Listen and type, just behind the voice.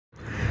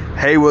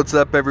Hey, what's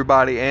up,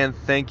 everybody, and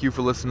thank you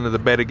for listening to the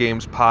Beta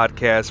Games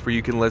podcast, where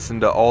you can listen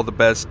to all the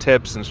best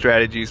tips and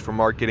strategies for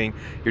marketing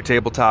your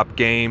tabletop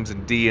games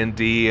and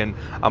D&D, and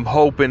I'm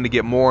hoping to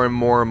get more and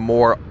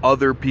more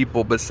other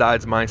people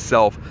besides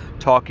myself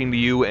talking to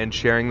you and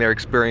sharing their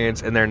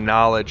experience and their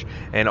knowledge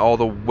and all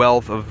the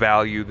wealth of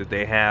value that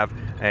they have,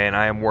 and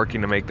I am working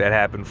to make that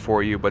happen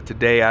for you. But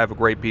today I have a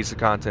great piece of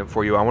content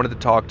for you. I wanted to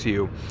talk to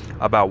you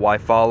about why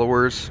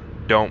followers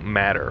don't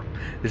matter.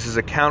 This is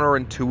a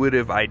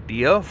counterintuitive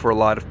idea for a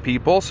lot of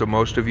people. So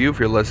most of you, if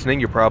you're listening,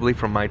 you're probably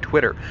from my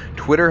Twitter.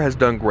 Twitter has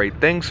done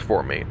great things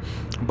for me.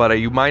 But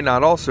you might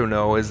not also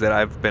know is that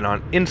I've been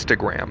on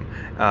Instagram.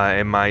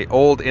 And my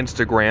old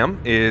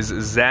Instagram is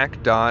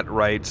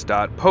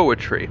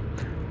zach.writes.poetry.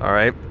 All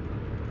right.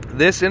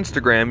 This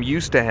Instagram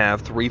used to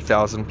have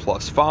 3,000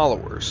 plus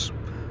followers.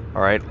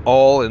 All right,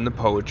 all in the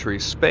poetry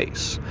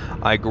space.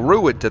 I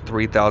grew it to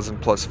 3,000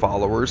 plus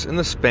followers in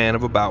the span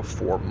of about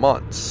 4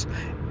 months.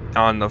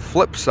 On the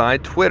flip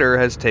side, Twitter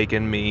has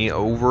taken me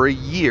over a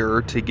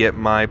year to get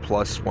my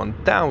plus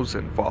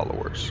 1,000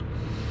 followers.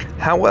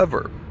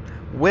 However,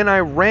 when I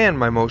ran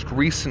my most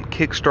recent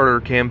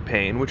Kickstarter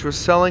campaign, which was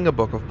selling a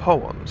book of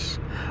poems,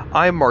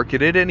 I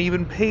marketed and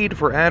even paid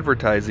for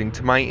advertising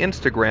to my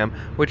Instagram,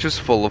 which is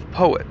full of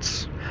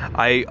poets.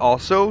 I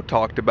also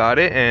talked about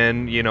it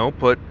and,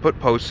 put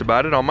posts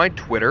about it on my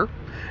Twitter,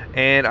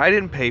 and I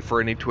didn't pay for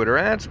any Twitter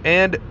ads,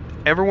 and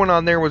everyone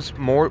on there was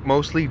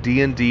mostly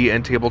D&D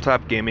and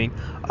tabletop gaming.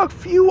 A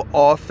few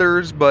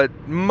authors, but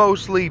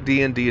mostly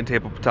D&D and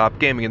tabletop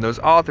gaming, and those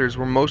authors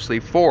were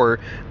mostly for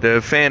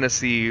the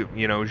fantasy,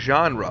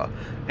 genre.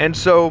 And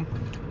so,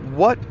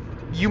 what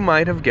you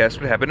might have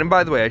guessed would happen. And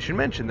by the way, I should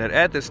mention that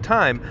at this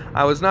time,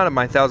 I was not at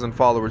my 1,000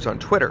 followers on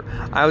Twitter.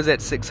 I was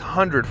at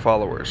 600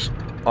 followers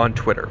on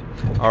Twitter.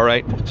 All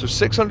right, so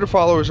 600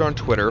 followers on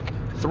Twitter,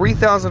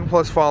 3,000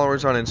 plus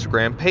followers on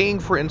Instagram, paying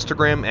for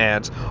Instagram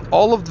ads.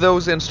 All of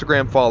those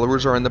Instagram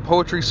followers are in the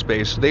poetry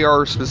space. They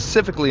are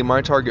specifically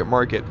my target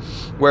market,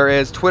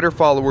 whereas Twitter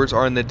followers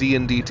are in the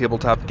D&D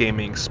tabletop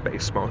gaming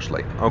space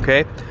mostly.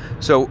 Okay,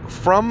 so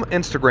from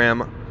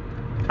Instagram,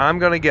 I'm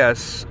gonna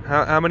guess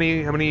how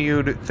many of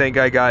you think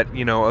I got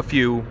a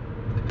few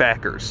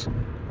backers.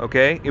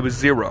 Okay, it was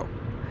zero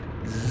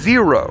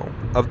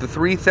of the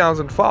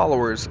 3,000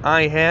 followers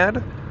I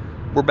had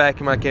were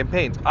backing my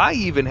campaigns. I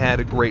even had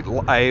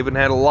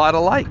a lot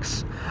of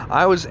likes.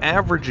 I was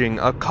averaging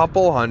a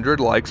couple hundred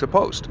likes a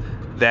post.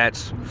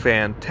 That's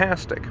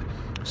fantastic.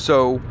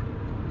 So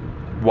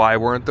why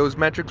weren't those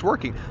metrics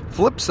working?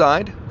 Flip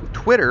side,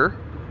 Twitter,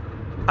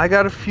 I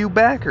got a few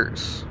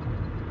backers.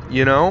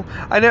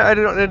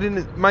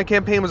 My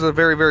campaign was a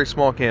very, very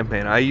small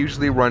campaign. I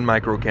usually run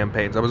micro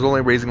campaigns. I was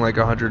only raising like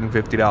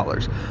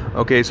 $150.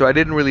 Okay, so I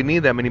didn't really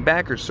need that many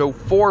backers. So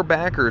 4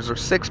 backers or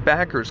 6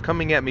 backers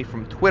coming at me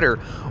from Twitter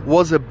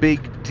was a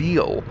big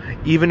deal,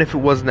 even if it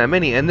wasn't that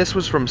many. And this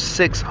was from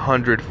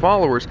 600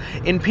 followers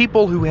in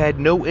people who had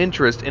no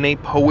interest in a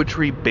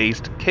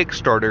poetry-based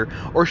Kickstarter,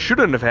 or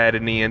shouldn't have had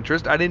any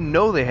interest. I didn't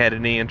know they had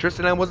any interest,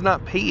 and I was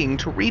not paying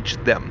to reach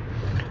them.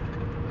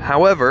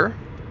 However,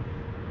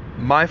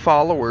 my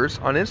followers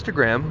on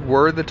Instagram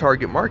were the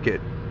target market,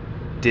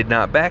 did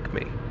not back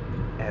me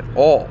at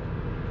all.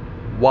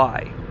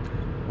 Why?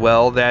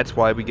 Well, that's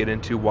why we get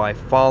into why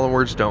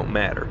followers don't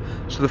matter.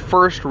 So the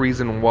first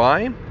reason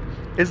why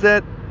is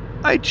that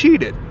I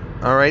cheated.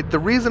 All right, the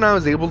reason I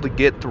was able to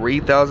get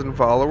 3,000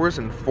 followers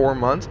in 4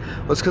 months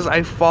was because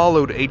I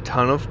followed a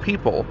ton of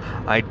people.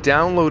 I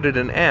downloaded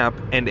an app,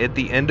 and at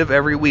the end of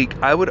every week,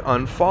 I would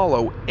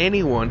unfollow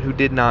anyone who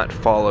did not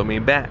follow me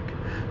back.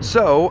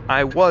 So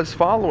I was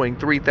following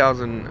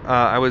 3,000,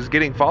 I was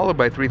getting followed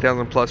by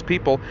 3,000 plus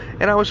people,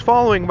 and I was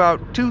following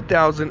about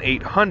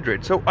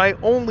 2,800. So I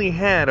only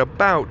had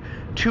about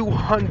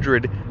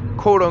 200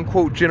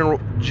 quote-unquote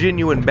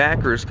genuine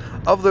backers.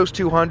 Of those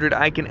 200,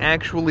 I can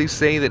actually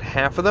say that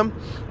half of them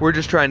were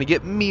just trying to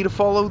get me to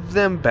follow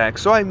them back.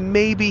 So I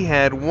maybe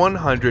had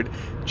 100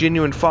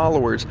 genuine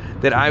followers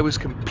that I was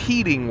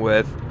competing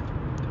with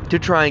to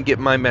try and get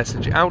my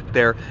message out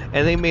there,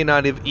 and they may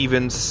not have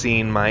even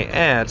seen my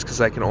ads because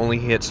I can only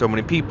hit so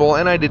many people,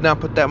 and I did not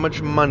put that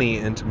much money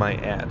into my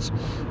ads.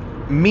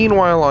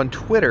 Meanwhile, on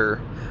Twitter,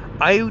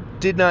 I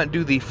did not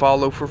do the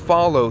follow for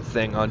follow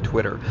thing on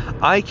Twitter.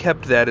 I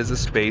kept that as a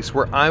space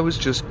where I was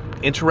just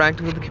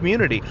interacting with the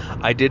community.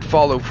 I did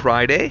follow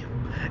Friday,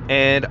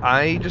 and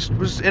I just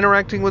was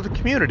interacting with the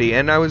community,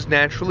 and I was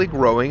naturally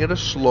growing at a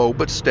slow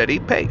but steady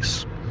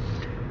pace.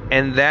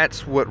 And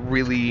that's what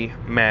really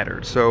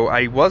mattered. So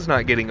I was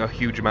not getting a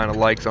huge amount of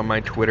likes on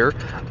my Twitter,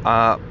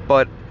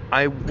 but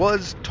I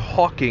was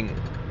talking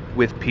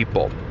with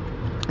people.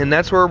 And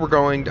that's where we're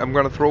going. I'm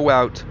going to throw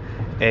out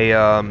a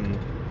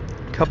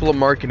couple of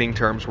marketing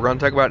terms. We're going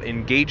to talk about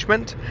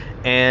engagement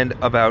and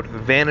about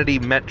vanity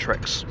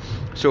metrics.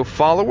 So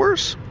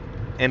followers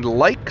and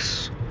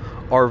likes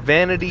are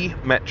vanity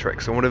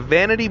metrics. And what a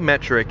vanity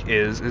metric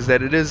is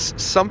that it is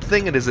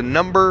something, it is a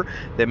number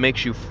that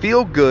makes you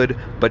feel good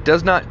but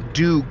does not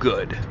do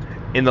good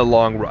in the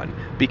long run.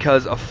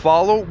 Because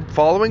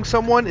following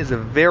someone is a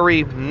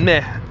very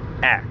meh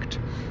act,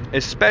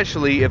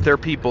 especially if they're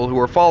people who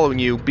are following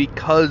you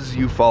because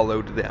you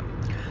followed them.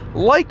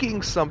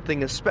 Liking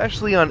something,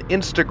 especially on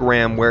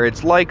Instagram, where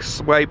it's like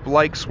swipe,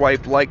 like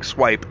swipe, like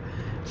swipe,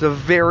 is a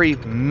very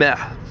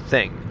meh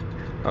thing,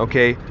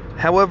 okay?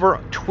 However,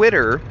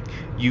 Twitter,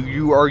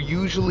 you are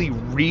usually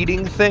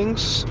reading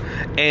things,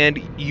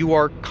 and you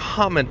are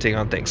commenting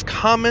on things.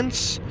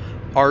 Comments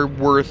are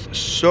worth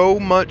so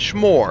much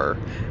more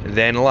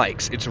than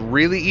likes. It's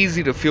really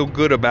easy to feel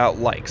good about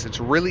likes.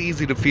 It's really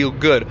easy to feel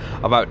good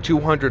about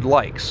 200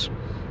 likes.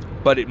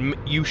 But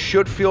you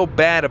should feel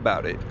bad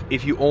about it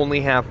if you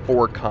only have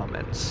 4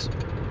 comments.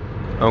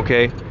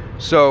 Okay?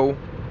 So,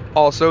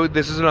 also,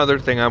 this is another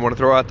thing I want to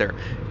throw out there.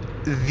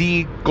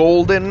 The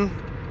golden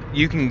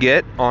you can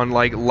get on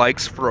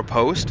likes for a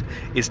post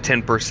is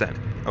 10%.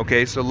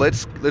 Okay, so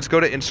let's go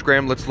to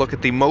Instagram. Let's look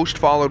at the most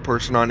followed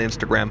person on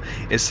Instagram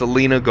is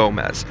Selena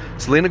Gomez.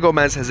 Selena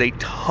Gomez has a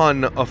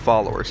ton of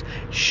followers.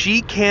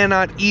 She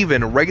cannot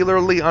even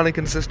regularly on a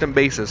consistent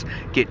basis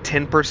get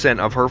 10%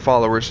 of her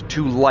followers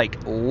to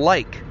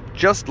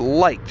just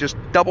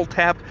double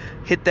tap,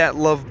 hit that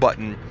love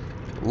button,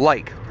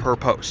 like her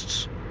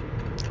posts.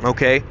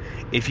 Okay,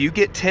 if you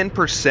get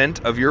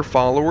 10% of your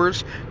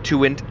followers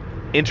to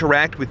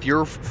interact with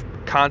your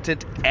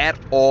content at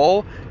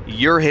all,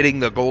 you're hitting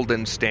the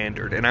golden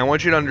standard. And I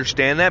want you to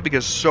understand that,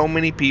 because so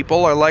many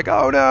people are like,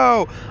 oh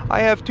no,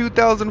 I have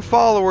 2,000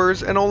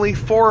 followers and only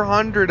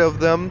 400 of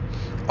them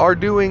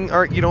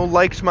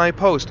liked my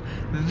post.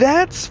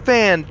 That's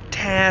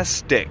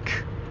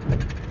fantastic.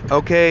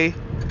 Okay?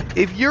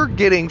 If you're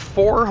getting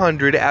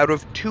 400 out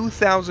of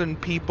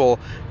 2,000 people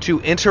to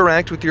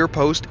interact with your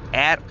post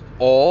at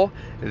all,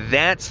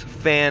 that's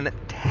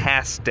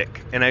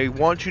fantastic. And I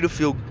want you to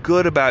feel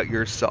good about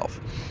yourself.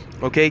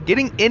 Okay,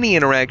 getting any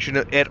interaction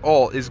at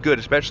all is good,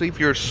 especially if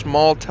you're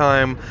small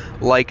time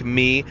like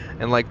me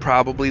and like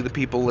probably the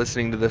people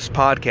listening to this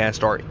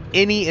podcast are.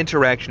 Any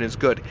interaction is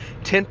good.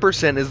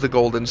 10% is the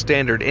golden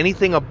standard.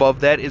 Anything above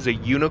that is a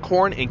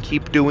unicorn, and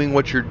keep doing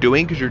what you're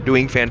doing because you're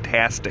doing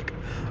fantastic.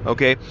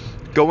 Okay,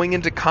 going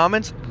into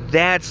comments,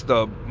 that's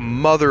the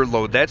mother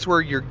load. That's where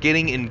you're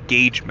getting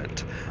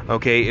engagement.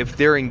 Okay, if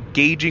they're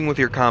engaging with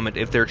your comment,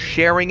 if they're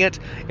sharing it,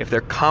 if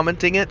they're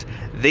commenting it,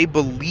 they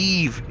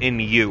believe in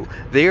you.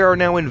 They are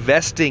now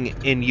investing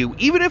in you,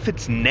 even if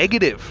it's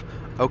negative.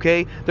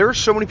 Okay, there are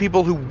so many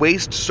people who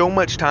waste so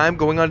much time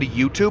going onto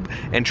YouTube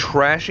and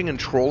trashing and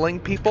trolling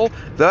people.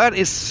 That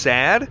is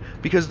sad,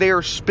 because they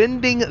are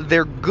spending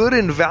their good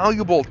and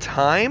valuable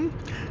time.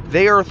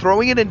 They are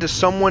throwing it into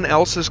someone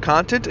else's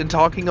content and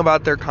talking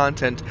about their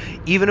content.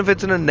 Even if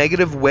it's in a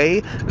negative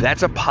way,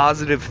 that's a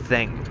positive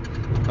thing.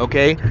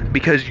 Okay?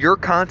 Because your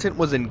content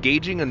was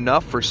engaging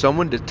enough for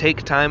someone to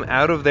take time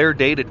out of their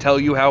day to tell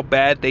you how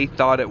bad they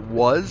thought it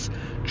was.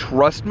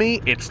 Trust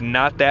me, it's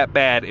not that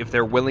bad if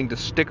they're willing to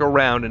stick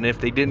around and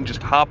if they didn't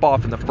just hop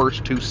off in the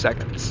first 2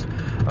 seconds.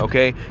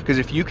 Okay? Because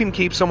if you can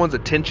keep someone's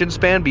attention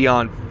span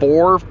beyond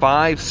 4,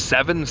 5,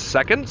 7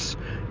 seconds,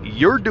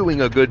 you're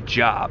doing a good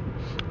job.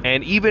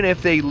 And even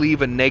if they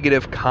leave a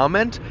negative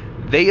comment,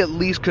 they at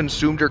least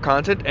consumed your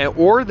content,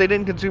 or they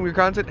didn't consume your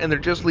content and they're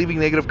just leaving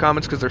negative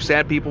comments because they're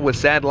sad people with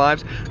sad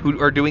lives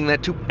who are doing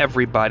that to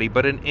everybody.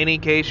 But in any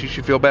case, you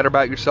should feel better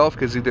about yourself,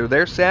 because either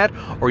they're sad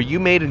or you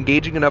made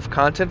engaging enough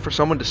content for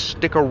someone to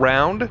stick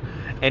around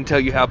and tell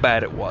you how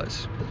bad it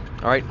was.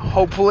 All right,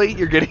 hopefully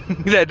you're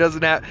getting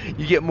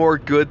you get more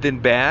good than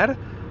bad,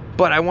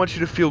 but I want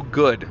you to feel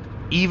good.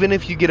 Even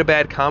if you get a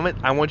bad comment,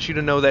 I want you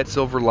to know that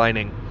silver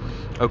lining.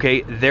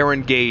 Okay, they're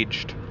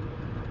engaged.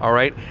 All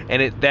right,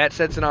 and that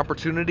sets an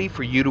opportunity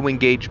for you to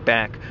engage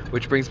back,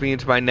 which brings me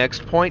into my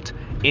next point: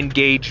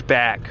 engage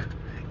back.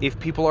 If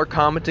people are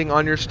commenting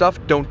on your stuff,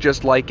 don't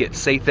just like it.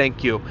 Say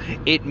thank you.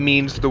 It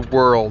means the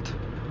world.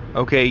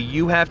 Okay,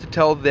 you have to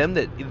tell them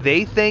that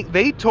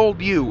they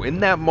told you in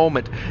that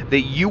moment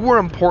that you were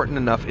important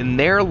enough in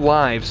their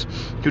lives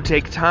to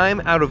take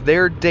time out of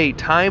their day,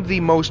 time the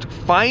most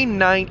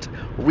finite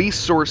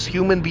resource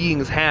human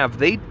beings have.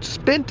 They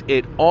spent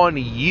it on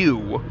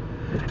you.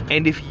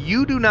 And if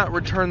you do not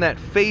return that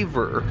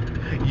favor,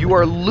 you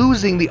are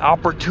losing the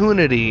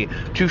opportunity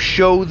to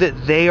show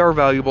that they are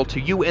valuable to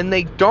you, and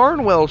they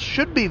darn well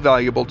should be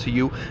valuable to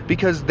you,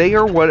 because they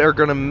are what are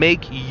going to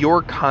make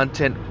your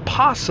content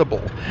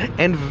possible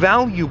and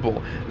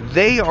valuable.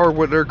 They are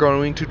what are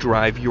going to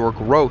drive your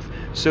growth.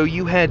 So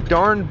you had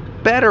darn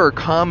better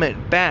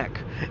comment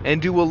back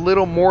and do a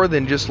little more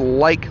than just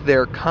like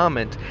their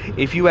comment.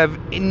 If you have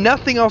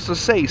nothing else to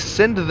say,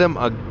 send them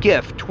a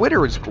GIF.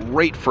 Twitter is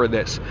great for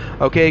this,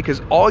 okay?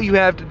 Because all you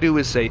have to do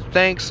is say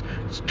thanks,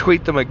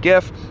 tweet them a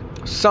GIF,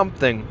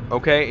 something,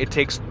 okay? It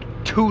takes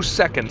 2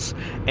 seconds,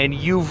 and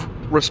you've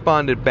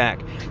responded back,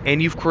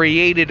 and you've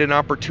created an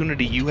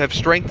opportunity. You have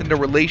strengthened a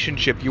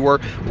relationship. You are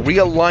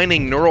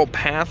realigning neural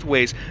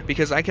pathways,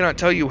 because I cannot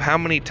tell you how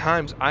many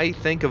times I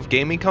think of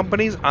gaming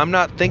companies. I'm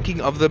not thinking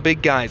of the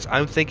big guys.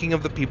 I'm thinking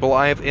of the people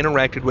I have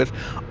interacted with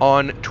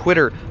on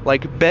Twitter,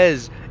 like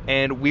Bez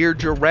and Weird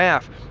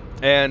Giraffe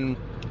and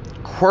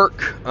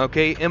Quirk,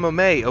 okay,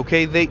 MMA,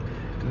 okay,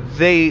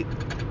 they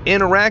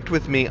interact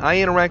with me, I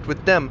interact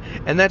with them.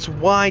 And that's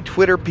why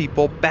Twitter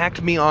people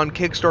backed me on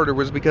Kickstarter,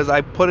 was because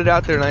I put it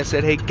out there and I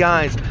said, hey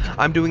guys,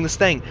 I'm doing this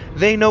thing.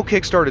 They know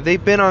Kickstarter.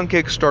 They've been on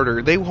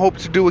Kickstarter. They hope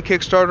to do a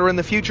Kickstarter in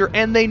the future,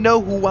 and they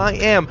know who I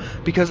am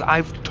because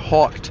I've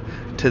talked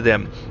to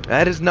them.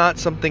 That is not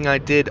something I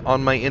did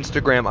on my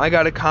Instagram. I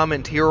got a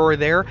comment here or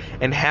there,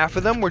 and half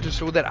of them were just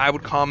so that I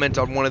would comment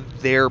on one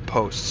of their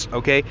posts,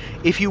 okay?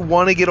 If you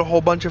want to get a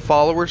whole bunch of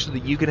followers so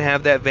that you can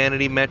have that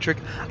vanity metric,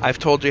 I've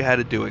told you how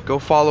to do it. Go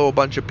follow a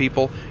bunch of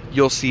people,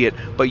 you'll see it.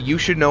 But you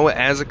should know,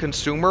 as a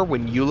consumer,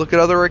 when you look at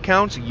other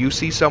accounts, you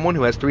see someone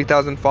who has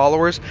 3,000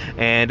 followers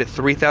and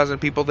 3,000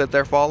 people that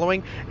they're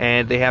following,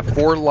 and they have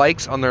 4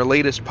 likes on their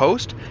latest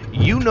post,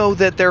 you know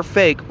that they're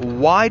fake.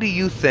 Why do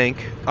you think?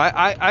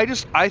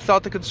 I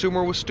thought the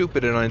consumer was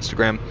stupid on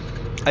Instagram.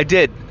 I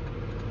did.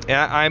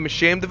 I'm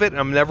ashamed of it, and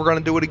I'm never going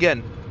to do it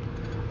again.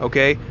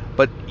 Okay?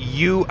 But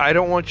I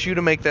don't want you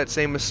to make that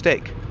same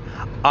mistake.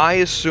 I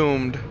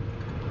assumed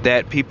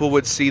that people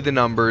would see the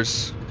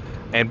numbers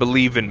and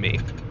believe in me.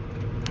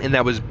 And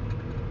that was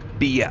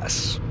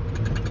BS.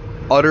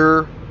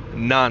 Utter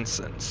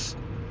nonsense.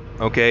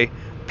 Okay?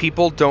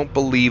 People don't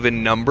believe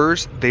in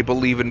numbers, they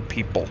believe in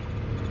people.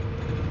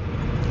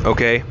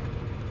 Okay?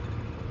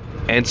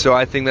 And so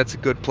I think that's a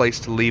good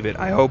place to leave it.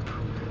 I hope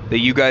that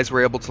you guys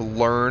were able to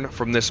learn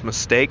from this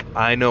mistake.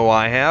 I know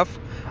I have.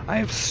 I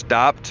have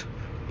stopped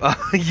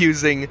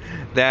using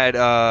that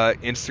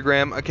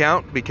Instagram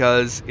account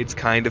because it's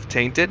kind of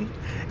tainted.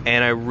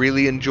 And I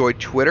really enjoy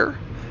Twitter.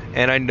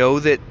 And I know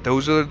that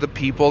those are the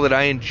people that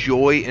I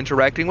enjoy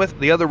interacting with.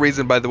 The other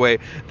reason, by the way,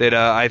 that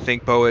I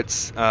think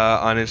poets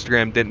on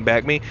Instagram didn't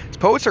back me is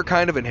poets are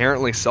kind of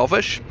inherently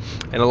selfish.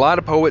 And a lot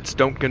of poets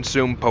don't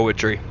consume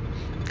poetry.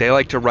 They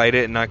like to write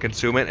it and not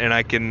consume it, and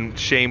I can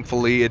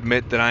shamefully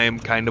admit that I am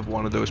kind of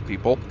one of those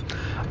people.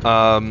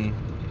 And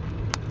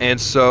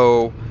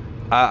so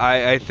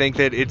I think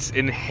that it's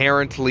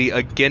inherently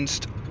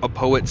against a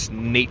poet's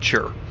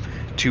nature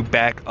to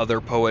back other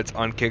poets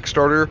on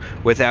Kickstarter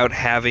without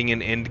having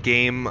an end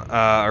game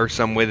or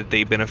some way that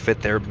they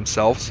benefit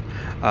themselves.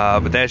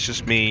 But that's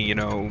just me,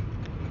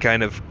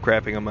 kind of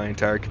crapping on my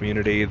entire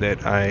community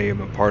that I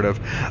am a part of.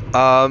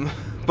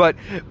 But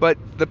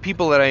the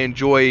people that I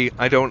enjoy,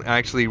 I don't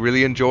actually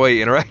really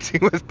enjoy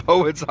interacting with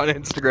poets on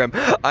Instagram.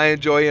 I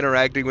enjoy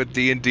interacting with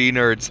D&D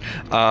nerds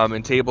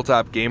and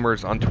tabletop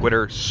gamers on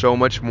Twitter so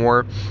much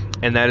more.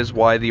 And that is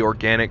why the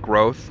organic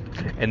growth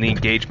and the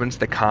engagements,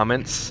 the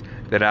comments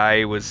that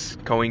I was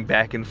going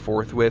back and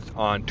forth with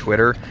on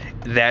Twitter,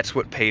 that's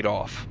what paid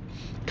off.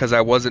 Because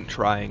I wasn't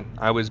trying.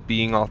 I was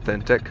being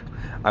authentic.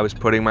 I was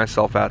putting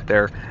myself out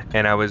there,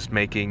 and I was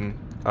making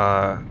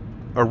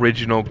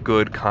original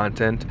good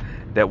content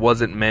that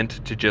wasn't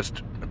meant to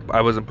just,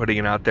 I wasn't putting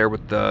it out there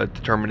with the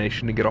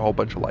determination to get a whole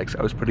bunch of likes.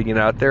 I was putting it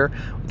out there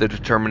with the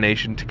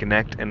determination to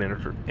connect and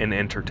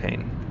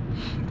entertain.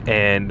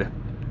 And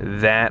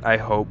that, I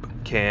hope,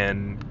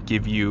 can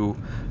give you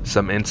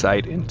some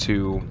insight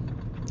into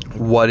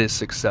what is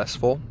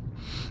successful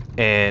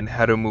and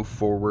how to move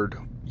forward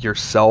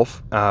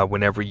yourself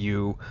whenever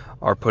you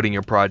are putting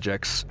your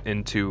projects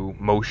into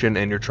motion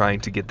and you're trying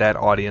to get that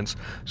audience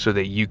so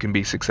that you can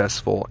be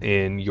successful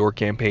in your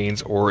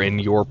campaigns or in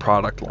your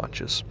product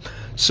launches.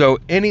 So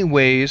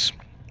anyways,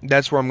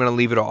 that's where I'm going to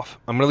leave it off.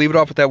 I'm going to leave it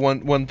off with that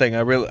one thing.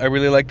 I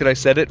really like that I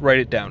said it. Write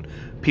it down.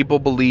 People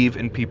believe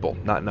in people,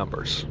 not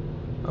numbers.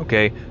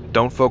 Okay?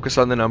 Don't focus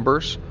on the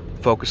numbers.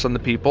 Focus on the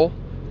people.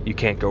 You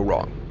can't go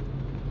wrong.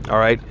 All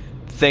right?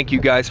 Thank you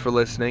guys for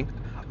listening.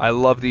 I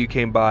love that you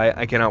came by.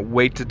 I cannot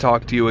wait to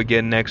talk to you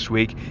again next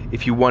week.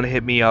 If you want to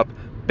hit me up,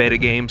 Beta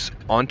Games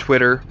on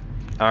Twitter.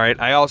 All right.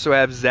 I also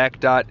have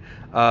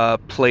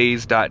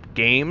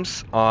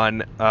Zach.plays.games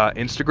on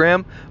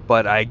Instagram.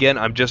 But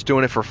I'm just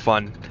doing it for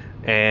fun.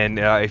 And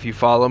if you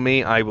follow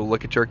me, I will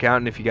look at your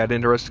account. And if you got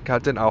interesting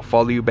content, I'll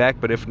follow you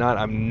back. But if not,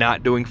 I'm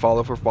not doing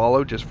follow for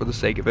follow just for the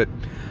sake of it.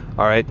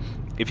 All right.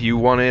 If you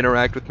want to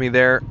interact with me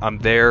there, I'm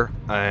there,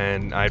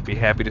 and I'd be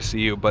happy to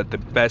see you. But the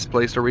best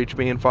place to reach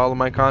me and follow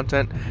my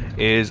content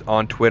is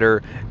on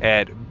Twitter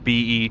at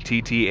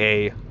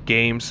BETTA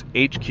Games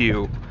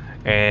HQ,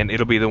 and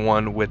it'll be the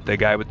one with the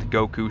guy with the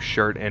Goku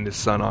shirt and his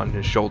son on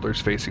his shoulders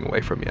facing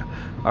away from you.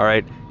 All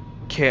right.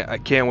 I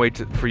can't wait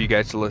for you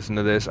guys to listen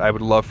to this. I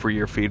would love for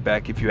your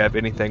feedback. If you have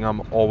anything,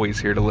 I'm always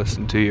here to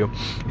listen to you.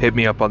 Hit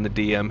me up on the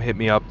DM. Hit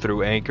me up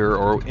through Anchor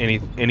or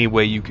any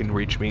way you can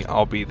reach me.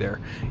 I'll be there.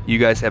 You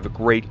guys have a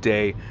great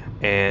day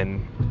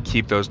and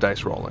keep those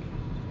dice rolling.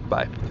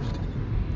 Bye.